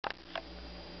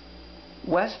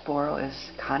Westboro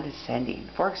is condescending.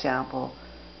 For example,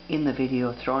 in the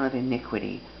video Throne of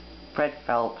Iniquity, Fred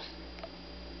Phelps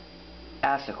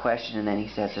asks a question and then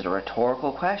he says it's a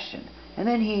rhetorical question. And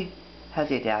then he has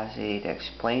the audacity to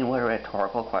explain what a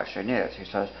rhetorical question is. He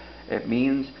says it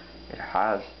means it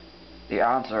has the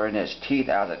answer in its teeth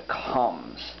as it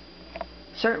comes.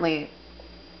 Certainly,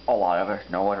 a lot of us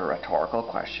know what a rhetorical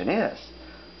question is.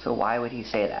 So why would he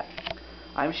say that?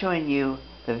 I'm showing you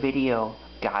the video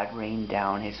God Rained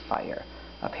Down His Fire,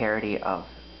 a parody of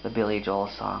the Billy Joel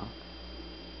song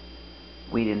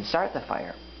We Didn't Start the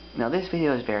Fire. Now this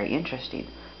video is very interesting.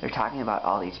 They're talking about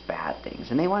all these bad things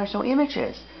and they want to show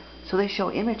images. So they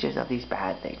show images of these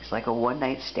bad things, like a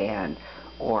one-night stand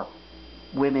or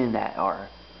women that are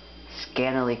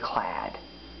scantily clad.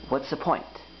 What's the point?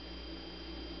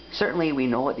 Certainly we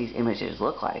know what these images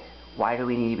look like. Why do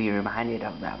we need to be reminded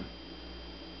of them?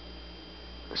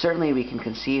 Certainly we can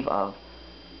conceive of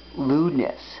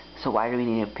lewdness. So why do we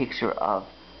need a picture of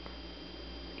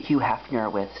Hugh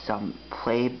Hefner with some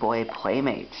Playboy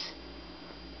playmates?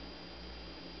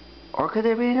 Or could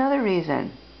there be another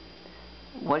reason?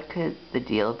 What could the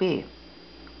deal be?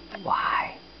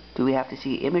 Why do we have to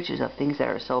see images of things that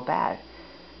are so bad?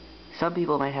 Some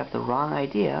people might have the wrong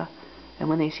idea, and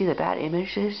when they see the bad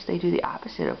images, they do the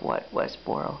opposite of what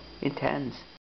Westboro intends.